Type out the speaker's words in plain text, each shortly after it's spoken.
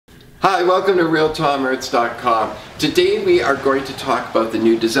Hi, welcome to RealTomEarths.com. Today we are going to talk about the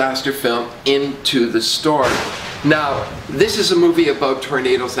new disaster film, Into the Storm. Now, this is a movie about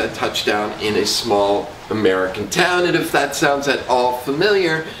tornadoes that touch down in a small American town, and if that sounds at all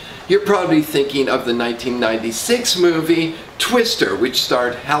familiar, you're probably thinking of the 1996 movie Twister, which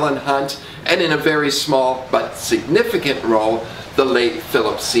starred Helen Hunt, and in a very small but significant role, the late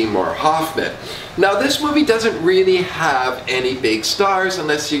Philip Seymour Hoffman. Now, this movie doesn't really have any big stars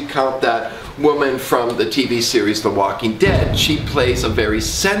unless you count that woman from the TV series The Walking Dead. She plays a very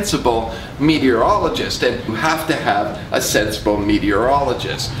sensible meteorologist, and you have to have a sensible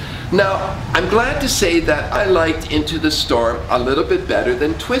meteorologist. Now, I'm glad to say that I liked Into the Storm a little bit better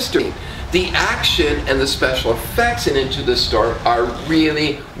than Twister. The action and the special effects in Into the Storm are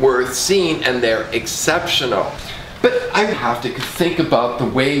really worth seeing, and they're exceptional. But I have to think about the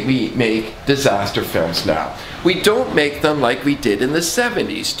way we make disaster films now. We don't make them like we did in the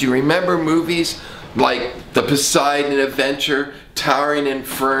 70s. Do you remember movies like The Poseidon Adventure, Towering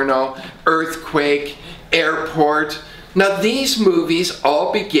Inferno, Earthquake, Airport? Now, these movies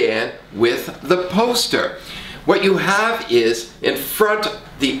all began with the poster. What you have is in front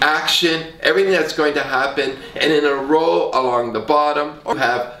the action, everything that's going to happen, and in a row along the bottom you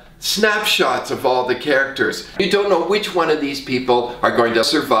have snapshots of all the characters. You don't know which one of these people are going to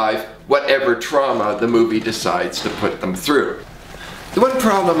survive whatever trauma the movie decides to put them through. The one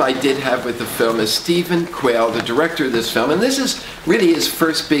problem I did have with the film is Stephen Quayle, the director of this film, and this is really his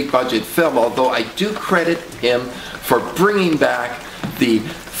first big budget film, although I do credit him for bringing back the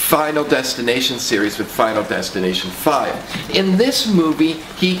Final Destination series with Final Destination 5. In this movie,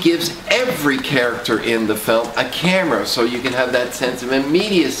 he gives every character in the film a camera, so you can have that sense of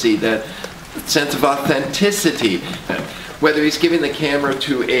immediacy, that sense of authenticity. Whether he's giving the camera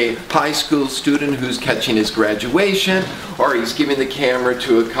to a high school student who's catching his graduation, or he's giving the camera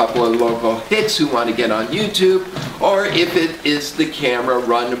to a couple of local hits who want to get on YouTube, or if it is the camera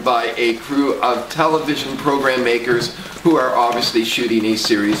run by a crew of television program makers who are obviously shooting a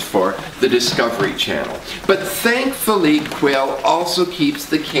series for the Discovery Channel. But thankfully, Quayle also keeps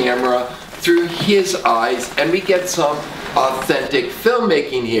the camera through his eyes, and we get some authentic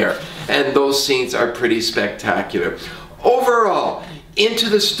filmmaking here, and those scenes are pretty spectacular. Overall, Into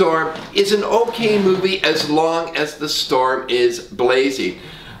the Storm is an okay movie as long as the storm is blazing.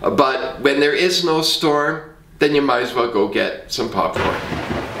 But when there is no storm, then you might as well go get some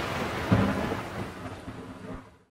popcorn.